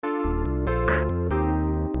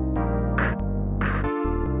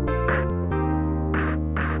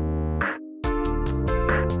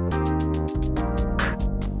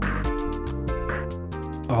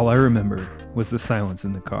All I remember was the silence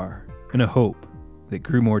in the car and a hope that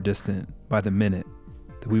grew more distant by the minute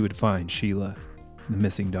that we would find Sheila, the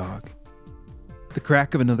missing dog. The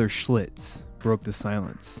crack of another Schlitz broke the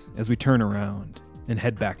silence as we turn around and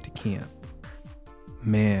head back to camp.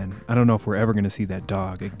 Man, I don't know if we're ever going to see that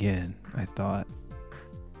dog again, I thought.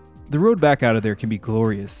 The road back out of there can be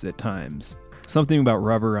glorious at times. Something about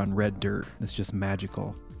rubber on red dirt that's just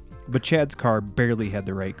magical. But Chad's car barely had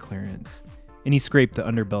the right clearance, and he scraped the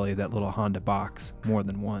underbelly of that little Honda box more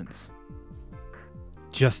than once.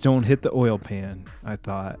 Just don't hit the oil pan, I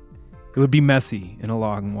thought. It would be messy and a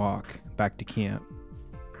long walk back to camp.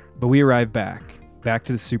 But we arrived back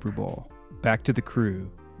to the Super Bowl, back to the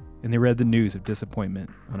crew, and they read the news of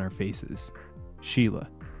disappointment on our faces. Sheila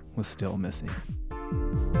was still missing.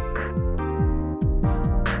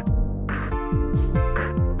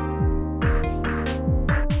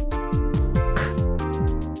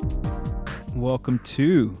 Welcome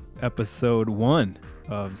to episode 1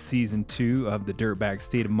 of season 2 of the Dirtbag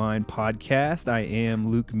State of Mind podcast. I am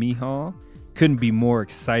Luke Mihal. Couldn't be more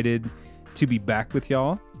excited to be back with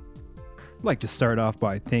y'all. I'd like to start off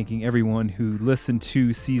by thanking everyone who listened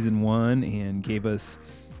to season 1 and gave us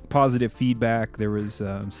positive feedback. There was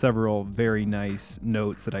several very nice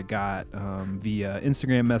notes that I got via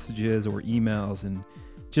Instagram messages or emails, and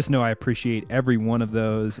just know I appreciate every one of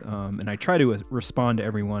those, and I try to respond to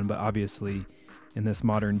everyone, but obviously in this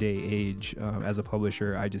modern day age, as a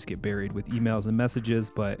publisher, I just get buried with emails and messages.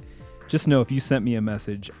 But just know if you sent me a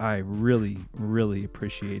message, I really, really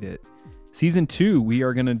appreciate it. Season 2, we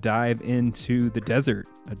are going to dive into The Desert,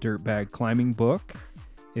 a dirtbag climbing book.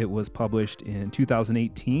 It was published in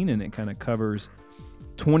 2018, and it kind of covers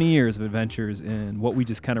 20 years of adventures in what we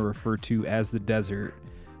just kind of refer to as the desert.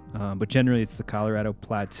 But generally, it's the Colorado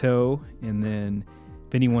Plateau. And then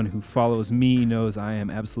if anyone who follows me knows I am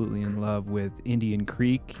absolutely in love with Indian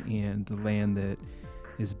Creek and the land that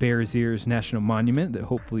is Bears Ears National Monument that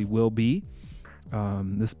hopefully will be.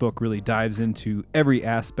 This book really dives into every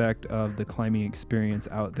aspect of the climbing experience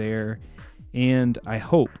out there, and I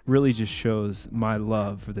hope really just shows my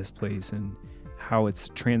love for this place and how it's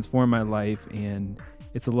transformed my life, and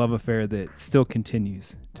it's a love affair that still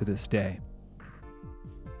continues to this day.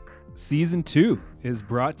 Season 2 is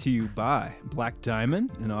brought to you by Black Diamond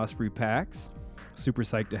and Osprey Packs. Super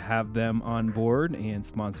psyched to have them on board and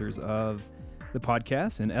sponsors of the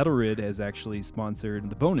podcast. And Edelrid has actually sponsored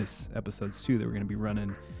the bonus episodes too that we're going to be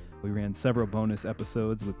running. We ran several bonus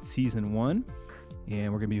episodes with season 1, and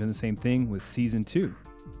we're going to be doing the same thing with season 2.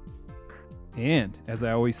 And as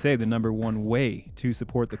I always say, the number one way to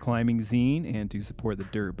support the climbing zine and to support the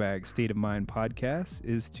Dirtbag State of Mind podcast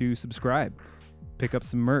is to subscribe. Pick up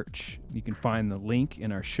some merch. You can find the link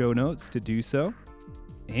in our show notes to do so.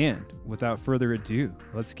 And without further ado,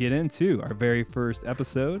 let's get into our very first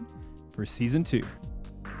episode for season 2.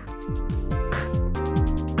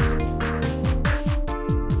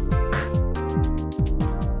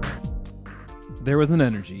 There was an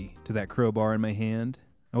energy to that crowbar in my hand.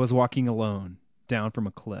 I was walking alone, down from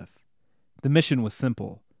a cliff. The mission was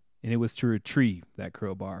simple, and it was to retrieve that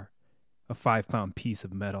crowbar, a 5-pound piece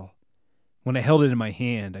of metal. When I held it in my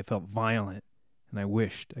hand, I felt violent, and I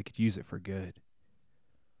wished I could use it for good.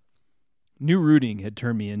 New rooting had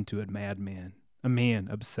turned me into a madman, a man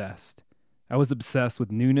obsessed. I was obsessed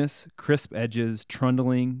with newness, crisp edges,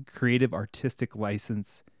 trundling, creative artistic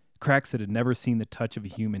license, cracks that had never seen the touch of a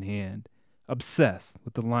human hand, obsessed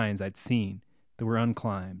with the lines I'd seen that were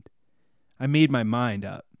unclimbed. I made my mind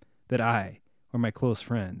up that I, or my close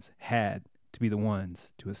friends, had to be the ones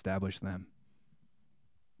to establish them.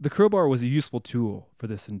 The crowbar was a useful tool for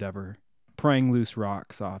this endeavor, prying loose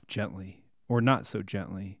rocks off gently, or not so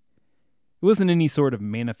gently. It wasn't any sort of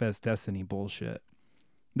manifest destiny bullshit.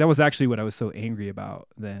 That was actually what I was so angry about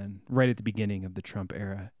then, right at the beginning of the Trump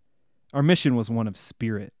era. Our mission was one of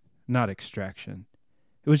spirit, not extraction.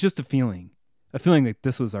 It was just a feeling that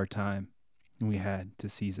this was our time, and we had to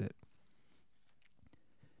seize it.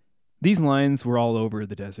 These lines were all over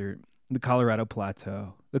the desert. The Colorado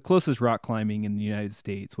Plateau, the closest rock climbing in the United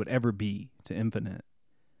States would ever be to infinite.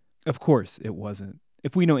 Of course it wasn't.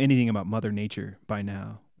 If we know anything about Mother Nature by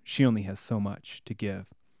now, she only has so much to give,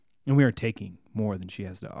 and we are taking more than she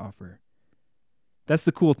has to offer. That's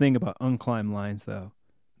the cool thing about unclimbed lines, though.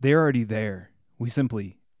 They're already there. We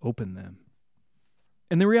simply open them.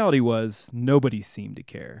 And the reality was, nobody seemed to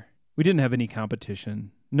care. We didn't have any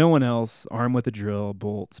competition. No one else, armed with a drill,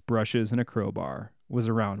 bolts, brushes, and a crowbar, was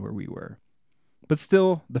around where we were. But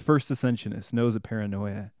still, the first ascensionist knows a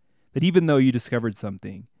paranoia that even though you discovered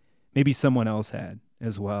something, maybe someone else had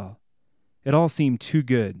as well. It all seemed too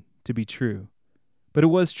good to be true. But it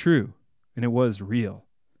was true, and it was real.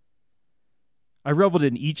 I reveled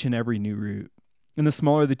in each and every new route, and the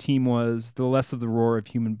smaller the team was, the less of the roar of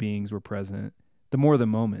human beings were present, the more the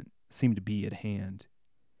moment seemed to be at hand.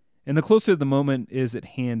 And the closer the moment is at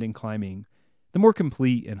hand in climbing, the more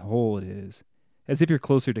complete and whole it is, as if you're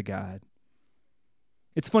closer to God.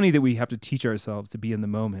 It's funny that we have to teach ourselves to be in the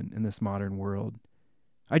moment in this modern world.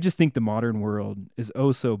 I just think the modern world is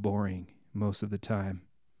oh so boring most of the time.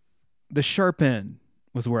 The sharp end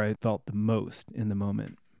was where I felt the most in the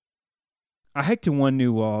moment. I hiked to one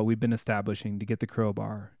new wall we'd been establishing to get the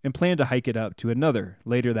crowbar and planned to hike it up to another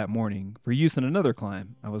later that morning for use on another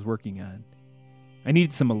climb I was working on. I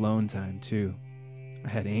needed some alone time too. I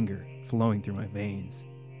had anger flowing through my veins.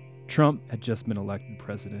 Trump had just been elected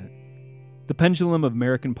president. The pendulum of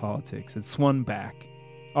American politics had swung back,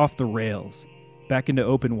 off the rails, back into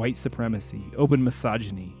open white supremacy, open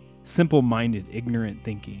misogyny, simple-minded, ignorant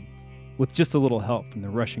thinking, with just a little help from the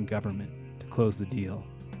Russian government to close the deal.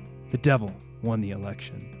 The devil won the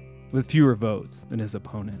election, with fewer votes than his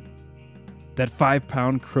opponent. That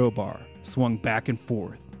 5-pound crowbar swung back and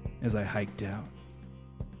forth as I hiked down.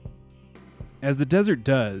 As the desert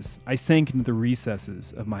does, I sank into the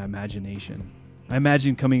recesses of my imagination. I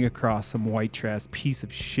imagined coming across some white trash piece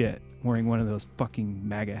of shit wearing one of those fucking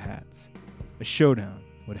MAGA hats. A showdown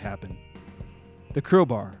would happen. The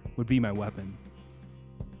crowbar would be my weapon.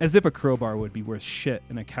 As if a crowbar would be worth shit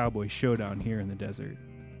in a cowboy showdown here in the desert.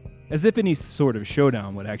 As if any sort of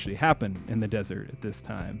showdown would actually happen in the desert at this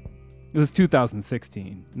time. It was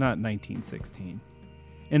 2016, not 1916.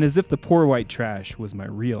 And as if the poor white trash was my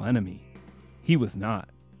real enemy. He was not.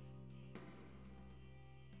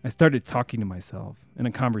 I started talking to myself in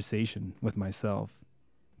a conversation with myself.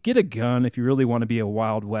 Get a gun if you really want to be a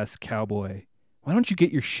Wild West cowboy. Why don't you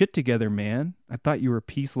get your shit together, man? I thought you were a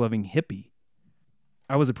peace-loving hippie.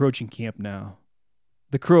 I was approaching camp now.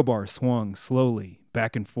 The crowbar swung slowly,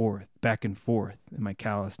 back and forth in my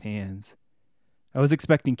calloused hands. I was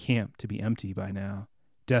expecting camp to be empty by now,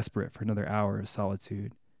 desperate for another hour of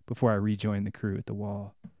solitude before I rejoined the crew at the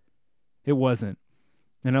wall. It wasn't,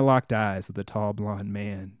 and I locked eyes with a tall blonde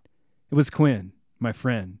man. It was Quinn, my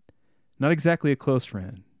friend. Not exactly a close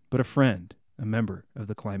friend, but a friend, a member of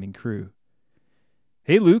the climbing crew.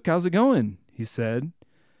 "Hey, Luke, how's it going?" he said.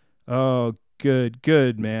 "Oh,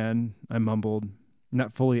 good, man," I mumbled,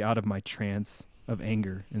 not fully out of my trance of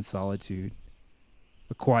anger and solitude.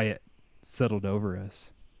 A quiet settled over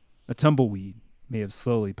us. A tumbleweed may have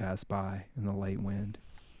slowly passed by in the light wind.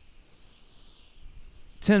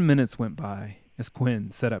 10 minutes went by as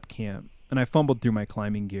Quinn set up camp, and I fumbled through my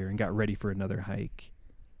climbing gear and got ready for another hike.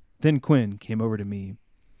 Then Quinn came over to me.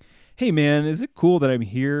 "Hey, man, is it cool that I'm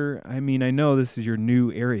here? I mean, I know this is your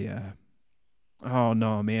new area." "Oh,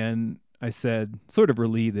 no, man," I said, sort of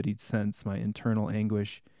relieved that he'd sensed my internal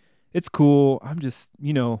anguish. "It's cool. I'm just,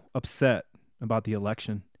 upset about the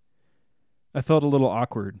election." I felt a little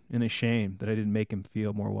awkward and ashamed that I didn't make him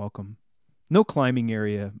feel more welcome. No climbing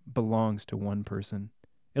area belongs to one person,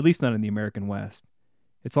 at least not in the American West.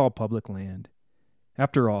 It's all public land.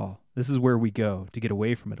 After all, this is where we go to get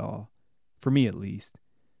away from it all. For me, at least.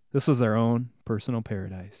 This was our own personal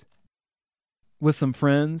paradise. With some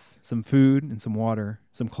friends, some food, and some water,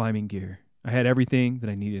 some climbing gear, I had everything that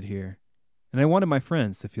I needed here. And I wanted my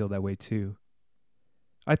friends to feel that way too.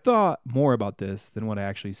 I thought more about this than what I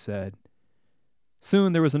actually said.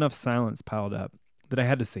 Soon there was enough silence piled up that I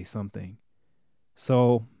had to say something.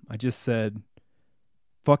 So I just said,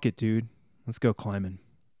 "Fuck it, dude. Let's go climbing."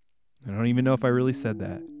 I don't even know if I really said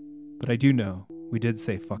that, but I do know we did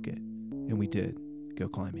say fuck it, and we did go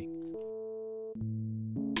climbing.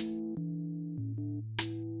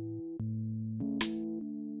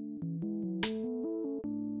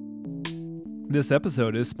 This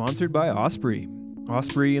episode is sponsored by Osprey.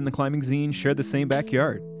 Osprey and the Climbing Zine share the same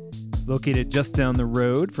backyard. Located just down the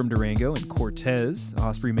road from Durango and Cortez,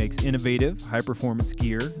 Osprey makes innovative, high-performance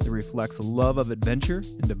gear that reflects a love of adventure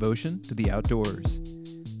and devotion to the outdoors.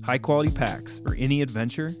 High-quality packs for any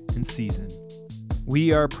adventure and season.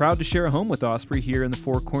 We are proud to share a home with Osprey here in the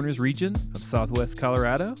Four Corners region of Southwest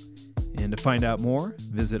Colorado. And to find out more,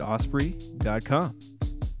 visit osprey.com.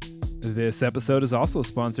 This episode is also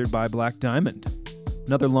sponsored by Black Diamond.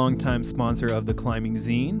 Another longtime sponsor of the Climbing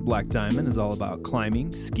Zine, Black Diamond is all about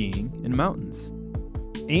climbing, skiing, and mountains.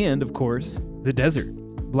 And, of course, the desert.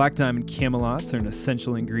 Black Diamond Camelots are an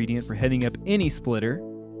essential ingredient for heading up any splitter.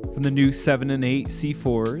 From the new 7 and 8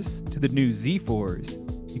 C4s to the new Z4s,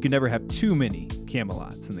 you can never have too many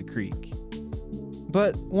Camelots in the creek.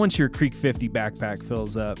 But once your Creek 50 backpack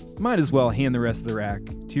fills up, might as well hand the rest of the rack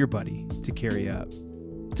to your buddy to carry up.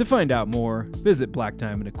 To find out more, visit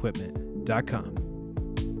blackdiamondequipment.com.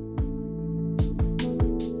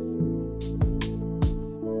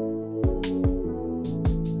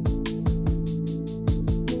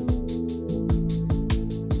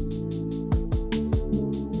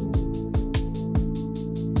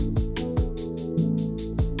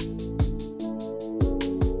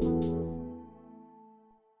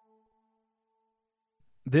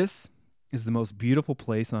 This is the most beautiful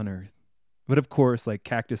place on earth. But of course, like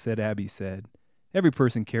Cactus Ed Abbey said, every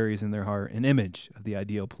person carries in their heart an image of the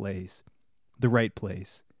ideal place, the right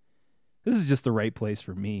place. This is just the right place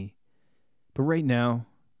for me. But right now,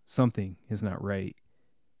 something is not right,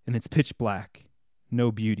 and it's pitch black, no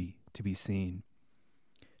beauty to be seen.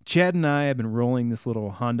 Chad and I have been rolling this little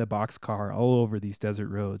Honda boxcar all over these desert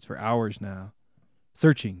roads for hours now,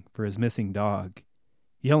 searching for his missing dog,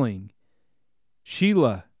 yelling,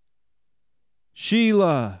 "Sheila!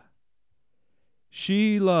 Sheila!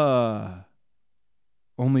 Sheila!"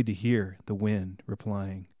 only to hear the wind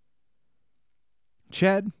replying.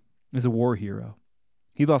 Chad is a war hero.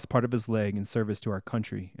 He lost part of his leg in service to our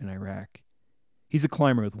country in Iraq. He's a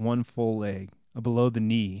climber with one full leg, a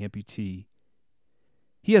below-the-knee amputee.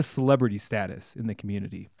 He has celebrity status in the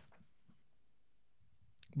community.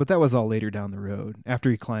 But that was all later down the road, after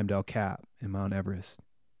he climbed El Cap and Mount Everest.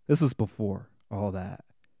 This was before all that.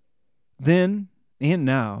 Then, and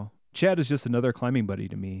now, Chad is just another climbing buddy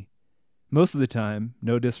to me. Most of the time,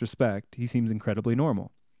 no disrespect, he seems incredibly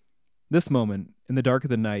normal. This moment, in the dark of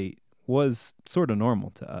the night, was sort of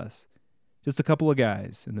normal to us. Just a couple of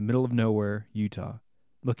guys in the middle of nowhere, Utah,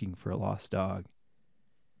 looking for a lost dog.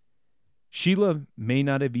 Sheila may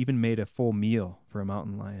not have even made a full meal for a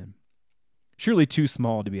mountain lion. Surely too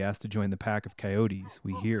small to be asked to join the pack of coyotes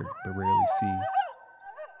we hear but rarely see.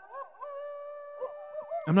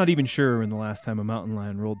 I'm not even sure when the last time a mountain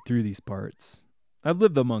lion rolled through these parts. I've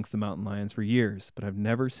lived amongst the mountain lions for years, but I've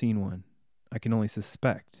never seen one. I can only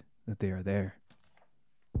suspect that they are there.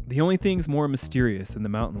 The only things more mysterious than the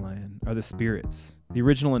mountain lion are the spirits, the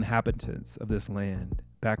original inhabitants of this land,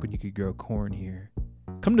 back when you could grow corn here.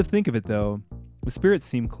 Come to think of it, though, the spirits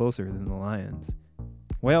seem closer than the lions.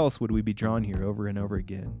 Why else would we be drawn here over and over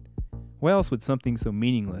again? Why else would something so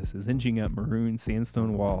meaningless as inching up maroon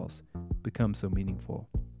sandstone walls become so meaningful?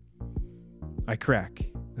 I crack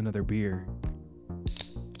another beer.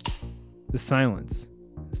 The silence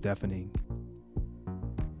is deafening.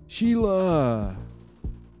 "Sheila!"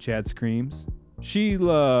 Chad screams.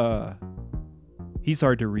 "Sheila!" He's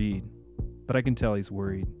hard to read, but I can tell he's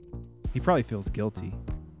worried. He probably feels guilty.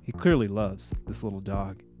 He clearly loves this little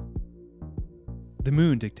dog. The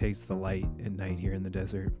moon dictates the light at night here in the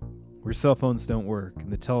desert, where cell phones don't work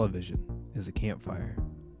and the television is a campfire.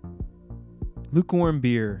 Lukewarm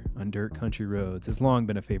beer on dirt country roads has long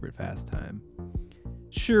been a favorite pastime.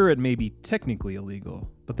 Sure, it may be technically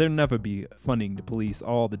illegal, but there'll never be funding to police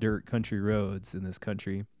all the dirt country roads in this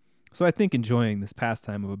country, so I think enjoying this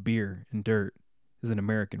pastime of a beer and dirt is an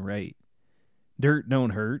American right. Dirt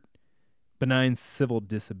don't hurt. Benign civil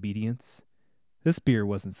disobedience. This beer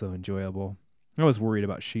wasn't so enjoyable. I was worried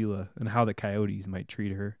about Sheila and how the coyotes might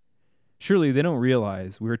treat her. Surely they don't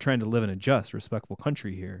realize we are trying to live in a just, respectful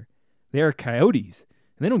country here. They are coyotes,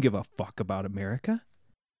 and they don't give a fuck about America.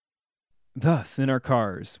 Thus, in our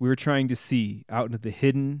cars, we were trying to see out into the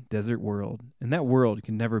hidden desert world, and that world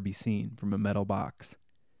can never be seen from a metal box.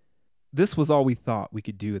 This was all we thought we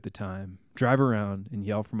could do at the time, drive around and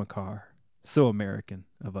yell from a car. So American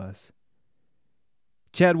of us.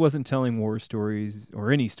 Chad wasn't telling war stories,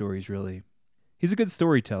 or any stories really. He's a good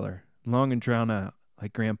storyteller, long and drawn out,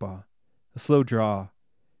 like Grandpa. A slow draw.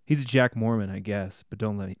 He's a Jack Mormon, I guess, but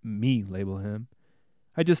don't let me label him.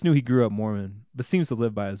 I just knew he grew up Mormon, but seems to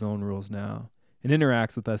live by his own rules now, and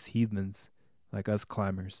interacts with us heathens, like us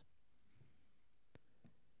climbers.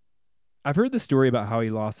 I've heard the story about how he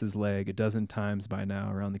lost his leg a dozen times by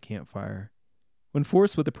now around the campfire. When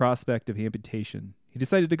forced with the prospect of amputation, he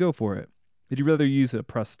decided to go for it. That he'd rather use a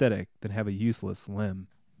prosthetic than have a useless limb.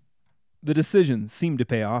 The decision seemed to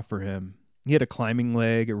pay off for him. He had a climbing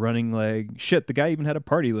leg, a running leg. Shit, the guy even had a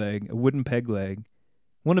party leg, a wooden peg leg.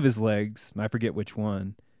 One of his legs, I forget which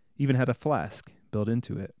one, even had a flask built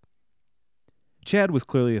into it. Chad was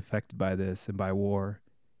clearly affected by this and by war.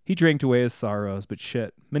 He drank away his sorrows, but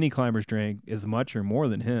shit, many climbers drank as much or more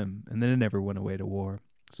than him, and then it never went away to war.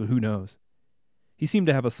 So who knows? He seemed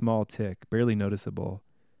to have a small tick, barely noticeable.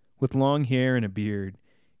 With long hair and a beard,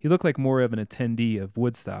 he looked like more of an attendee of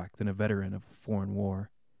Woodstock than a veteran of a foreign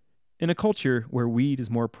war. In a culture where weed is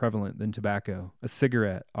more prevalent than tobacco, a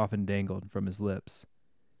cigarette often dangled from his lips.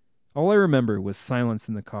 All I remember was silence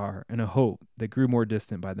in the car and a hope that grew more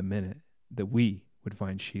distant by the minute that we would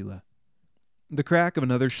find Sheila. The crack of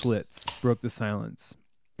another Schlitz broke the silence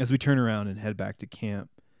as we turn around and head back to camp.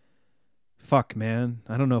 Fuck, man,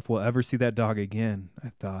 I don't know if we'll ever see that dog again,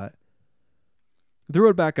 I thought. The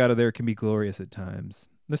road back out of there can be glorious at times.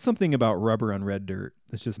 There's something about rubber on red dirt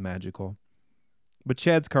that's just magical. But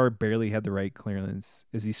Chad's car barely had the right clearance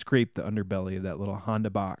as he scraped the underbelly of that little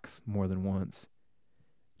Honda box more than once.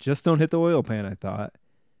 Just don't hit the oil pan, I thought.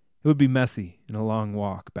 It would be messy and a long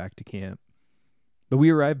walk back to camp. But we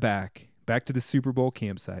arrived back to the Super Bowl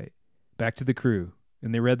campsite, back to the crew,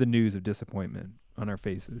 and they read the news of disappointment on our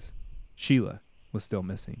faces. Sheila was still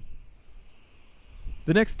missing.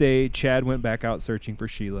 The next day, Chad went back out searching for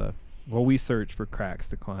Sheila, while we searched for cracks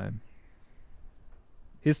to climb.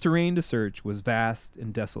 His terrain to search was vast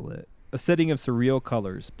and desolate, a setting of surreal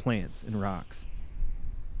colors, plants, and rocks.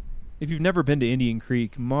 If you've never been to Indian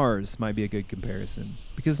Creek, Mars might be a good comparison,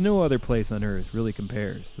 because no other place on Earth really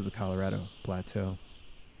compares to the Colorado Plateau.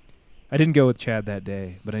 I didn't go with Chad that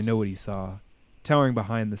day, but I know what he saw. Towering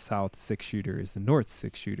behind the south six-shooter is the north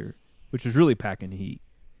six-shooter, which was really packing heat,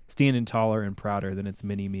 standing taller and prouder than its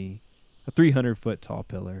mini-me, a 300-foot tall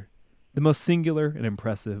pillar, the most singular and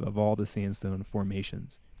impressive of all the sandstone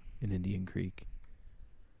formations in Indian Creek.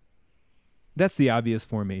 That's the obvious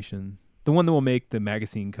formation, the one that will make the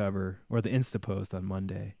magazine cover or the Insta post on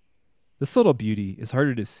Monday. The subtle beauty is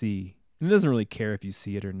harder to see, and it doesn't really care if you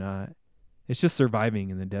see it or not. It's just surviving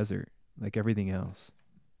in the desert, like everything else.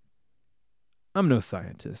 I'm no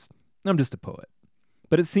scientist. I'm just a poet.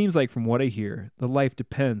 But it seems like from what I hear, the life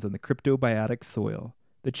depends on the cryptobiotic soil,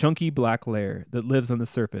 the chunky black layer that lives on the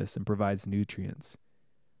surface and provides nutrients.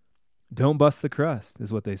 Don't bust the crust,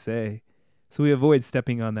 is what they say, so we avoid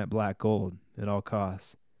stepping on that black gold at all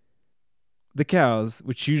costs. The cows,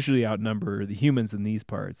 which usually outnumber the humans in these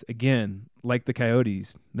parts, again, like the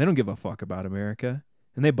coyotes, they don't give a fuck about America,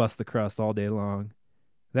 and they bust the crust all day long.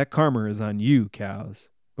 That karma is on you, cows.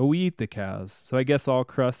 But we eat the cows, so I guess all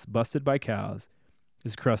crust busted by cows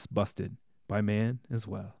is crust busted by man as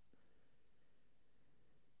well.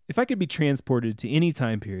 If I could be transported to any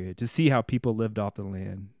time period to see how people lived off the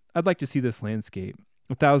land, I'd like to see this landscape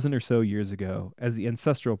 1,000 or so years ago as the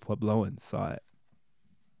ancestral Puebloans saw it.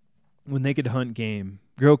 When they could hunt game,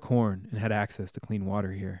 grow corn, and had access to clean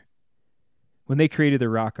water here. When they created the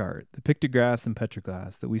rock art, the pictographs and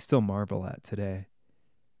petroglyphs that we still marvel at today.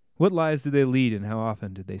 What lives did they lead and how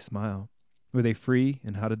often did they smile? Were they free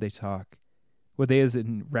and how did they talk? Were they as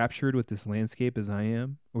enraptured with this landscape as I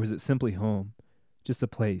am? Or was it simply home, just a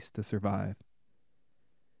place to survive?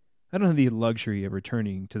 I don't have the luxury of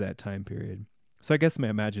returning to that time period, so I guess my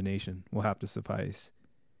imagination will have to suffice.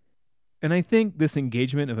 And I think this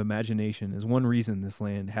engagement of imagination is one reason this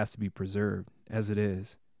land has to be preserved as it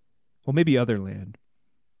is. Well, maybe other land.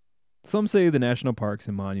 Some say the national parks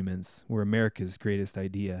and monuments were America's greatest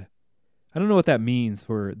idea. I don't know what that means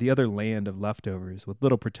for the other land of leftovers with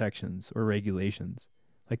little protections or regulations,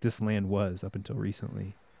 like this land was up until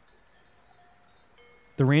recently.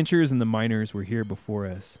 The ranchers and the miners were here before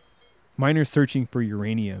us. Miners searching for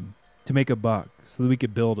uranium to make a buck so that we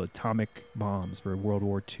could build atomic bombs for World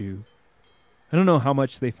War II. I don't know how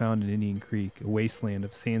much they found in Indian Creek, a wasteland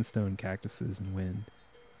of sandstone, cactuses, and wind.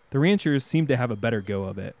 The ranchers seemed to have a better go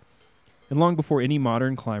of it. And long before any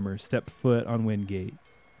modern climber stepped foot on Wingate,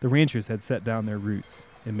 the ranchers had set down their roots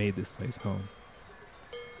and made this place home.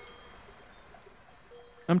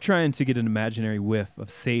 I'm trying to get an imaginary whiff of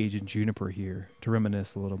sage and juniper here to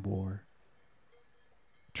reminisce a little more.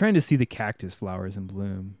 Trying to see the cactus flowers in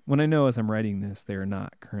bloom, when I know as I'm writing this they are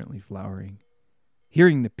not currently flowering.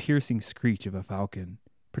 Hearing the piercing screech of a falcon,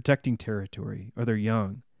 protecting territory, or their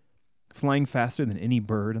young, flying faster than any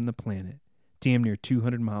bird on the planet, damn near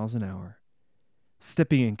 200 miles an hour.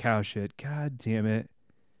 Stepping in cow shit, god damn it.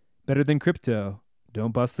 Better than crypto.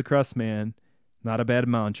 Don't bust the crust, man. Not a bad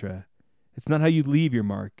mantra. It's not how you leave your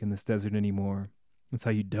mark in this desert anymore. It's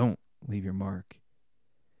how you don't leave your mark.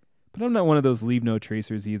 But I'm not one of those leave no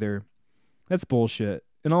tracers either. That's bullshit.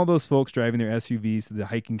 And all those folks driving their SUVs to the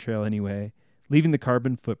hiking trail anyway, leaving the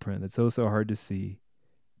carbon footprint that's oh so hard to see.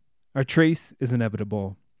 Our trace is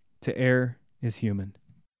inevitable. To err is human.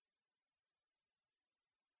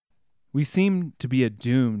 We seem to be a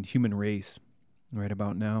doomed human race right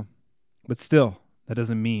about now. But still, that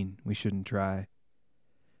doesn't mean we shouldn't try.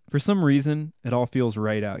 For some reason, it all feels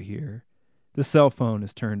right out here. The cell phone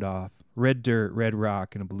is turned off. Red dirt, red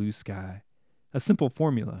rock, and a blue sky. A simple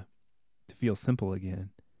formula to feel simple again.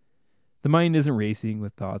 The mind isn't racing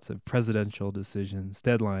with thoughts of presidential decisions,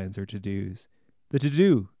 deadlines, or to-dos. The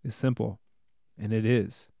to-do is simple, and it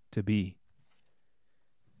is to be.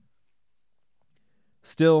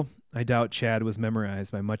 Still, I doubt Chad was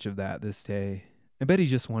memorized by much of that this day. I bet he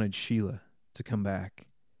just wanted Sheila to come back.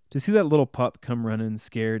 To see that little pup come running,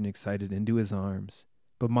 scared and excited, into his arms.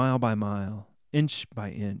 But mile by mile, inch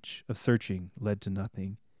by inch of searching led to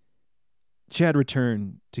nothing. Chad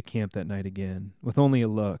returned to camp that night again, with only a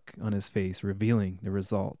look on his face revealing the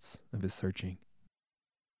results of his searching.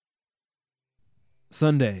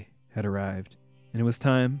 Sunday had arrived, and it was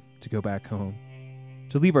time to go back home.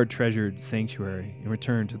 to leave our treasured sanctuary and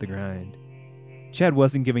return to the grind. Chad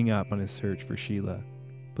wasn't giving up on his search for Sheila,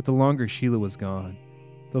 but the longer Sheila was gone,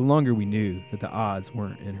 the longer we knew that the odds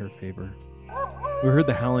weren't in her favor. We heard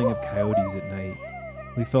the howling of coyotes at night.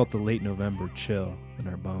 We felt the late November chill in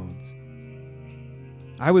our bones.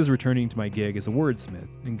 I was returning to my gig as a wordsmith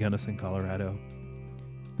in Gunnison, Colorado.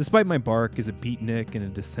 Despite my bark as a beatnik and a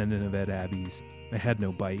descendant of Ed Abbey's, I had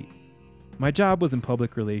no bite. My job was in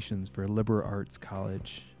public relations for a liberal arts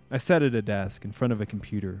college. I sat at a desk in front of a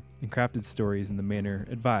computer and crafted stories in the manner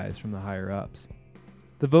advised from the higher-ups.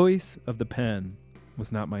 The voice of the pen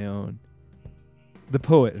was not my own. The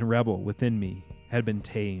poet and rebel within me had been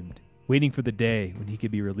tamed, waiting for the day when he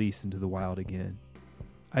could be released into the wild again.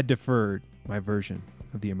 I deferred my version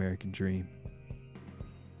of the American dream.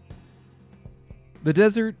 The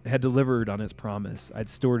desert had delivered on its promise I'd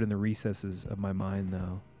stored in the recesses of my mind,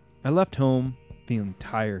 though. I left home feeling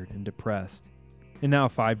tired and depressed, and now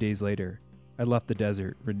 5 days later, I left the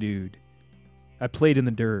desert renewed. I played in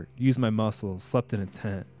the dirt, used my muscles, slept in a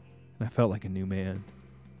tent, and I felt like a new man.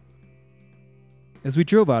 As we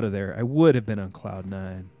drove out of there, I would have been on cloud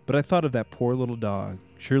 9, but I thought of that poor little dog,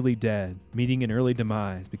 surely dead, meeting an early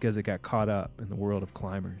demise because it got caught up in the world of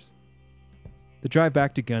climbers. The drive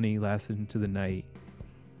back to Gunny lasted into the night,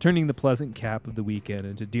 turning the pleasant cap of the weekend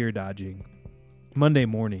into deer dodging. Monday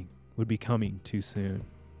morning would be coming too soon.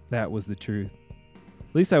 That was the truth.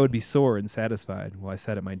 At least I would be sore and satisfied while I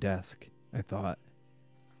sat at my desk, I thought.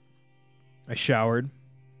 I showered,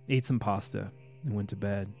 ate some pasta, and went to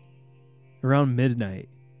bed. Around midnight,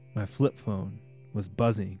 my flip phone was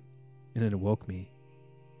buzzing, and it awoke me.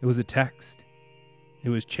 It was a text. It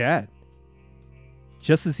was Chad.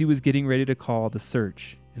 Just as he was getting ready to call the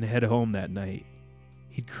search and head home that night,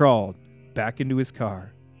 he'd crawled back into his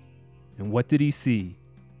car. And what did he see?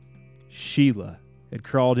 Sheila had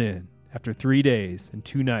crawled in after 3 days and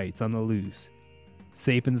 2 nights on the loose,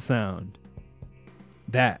 safe and sound.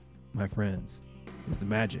 That, my friends, is the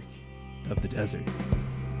magic of the desert.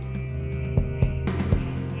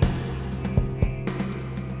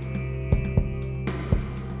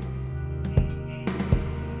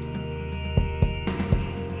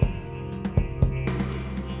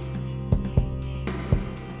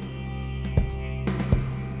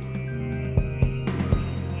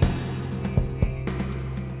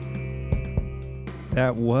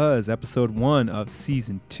 That was episode 1 of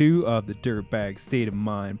season 2 of the Dirtbag State of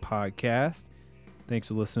Mind podcast. Thanks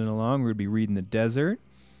for listening along. We're going to be reading The Desert.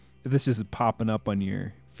 If this is popping up on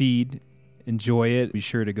your feed, enjoy it. Be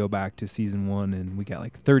sure to go back to season 1, and we got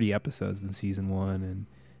like 30 episodes in season 1, and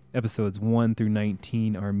episodes 1 through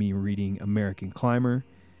 19 are me reading American Climber.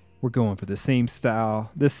 We're going for the same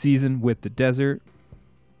style this season with The Desert.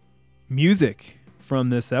 Music from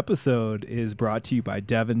this episode is brought to you by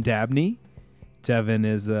Devin Dabney. Devin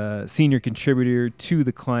is a senior contributor to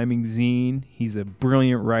the Climbing Zine. He's a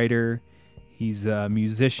brilliant writer. He's a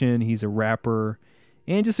musician. He's a rapper.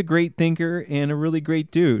 And just a great thinker and a really great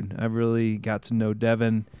dude. I really got to know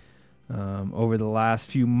Devin over the last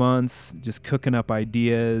few months, just cooking up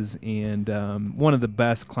ideas, and one of the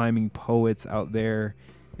best climbing poets out there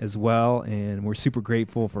as well. And we're super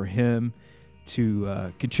grateful for him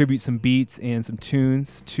to contribute some beats and some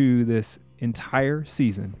tunes to this entire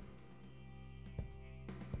season.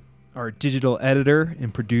 Our digital editor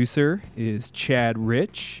and producer is Chad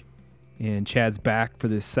Rich, and Chad's back for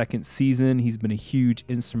this second season. He's been a huge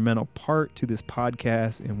instrumental part to this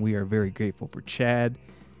podcast, and we are very grateful for Chad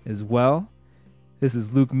as well. This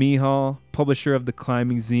is Luke Mihal, publisher of the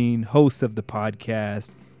Climbing Zine, host of the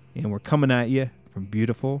podcast, and we're coming at you from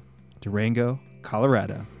beautiful Durango,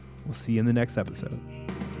 Colorado. We'll see you in the next episode.